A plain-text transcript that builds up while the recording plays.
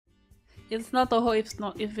It's not Toho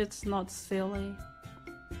if it's not silly.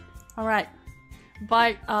 Alright.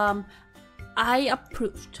 But I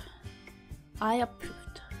approved.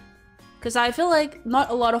 Because I feel like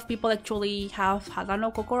not a lot of people actually have Hata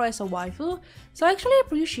no Kokoro as a waifu, so I actually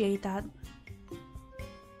appreciate that.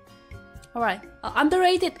 Alright,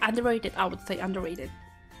 underrated, I would say underrated.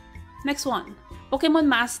 Next one, Pokemon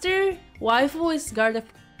Master, waifu is Gardevoir.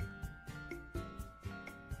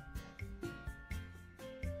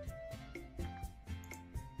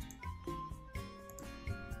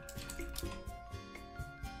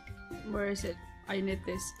 Where is it? I need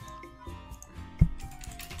this.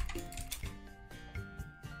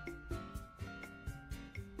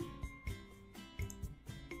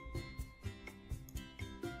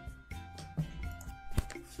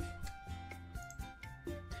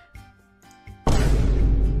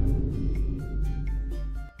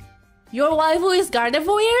 Your waifu is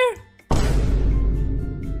Gardevoir?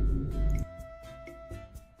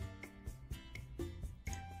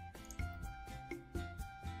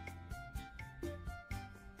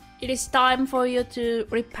 It is time for you to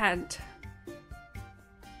repent.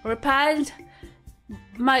 Repent,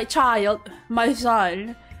 my child, my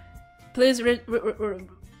son. Please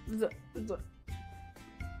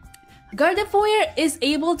Gardevoir is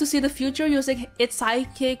able to see the future using its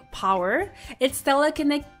psychic power. Its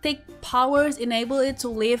telekinetic powers enable it to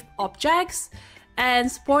lift objects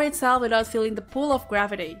and support itself without feeling the pull of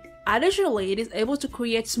gravity. Additionally, it is able to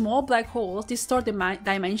create small black holes, distort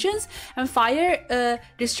dimensions, and fire a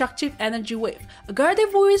destructive energy wave.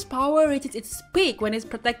 Gardevoir's power reaches its peak when it's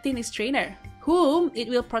protecting its trainer, whom it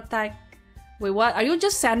will protect. Wait, what? Are you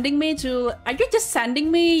just sending me to? Are you just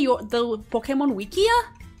sending me the Pokemon Wikia?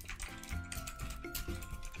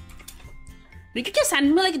 Did you just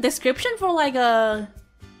send me like a description for like a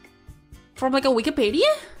from like a Wikipedia?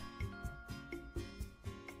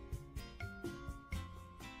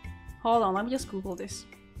 Hold on, let me just Google this.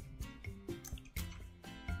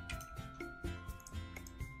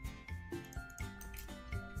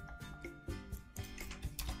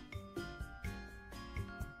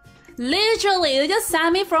 Literally, they just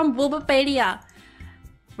sent me from Wikipedia.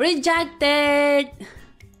 Rejected.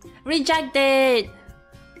 Rejected.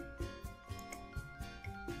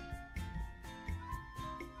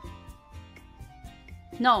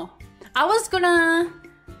 No, I was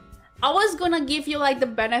gonna give you like the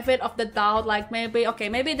benefit of the doubt, like maybe, okay,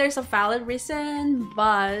 maybe there's a valid reason,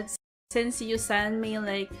 but since you send me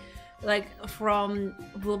like from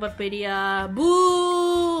Wikipedia,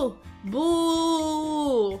 boo,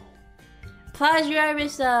 boo,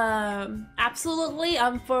 plagiarism, absolutely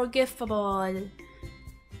unforgivable.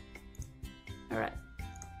 All right.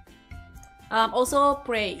 Also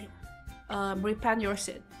pray, repent your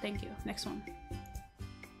sin. Thank you. Next one.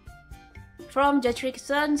 From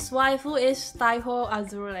Jetrixon's waifu is Taiho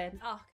Azureland. Oh.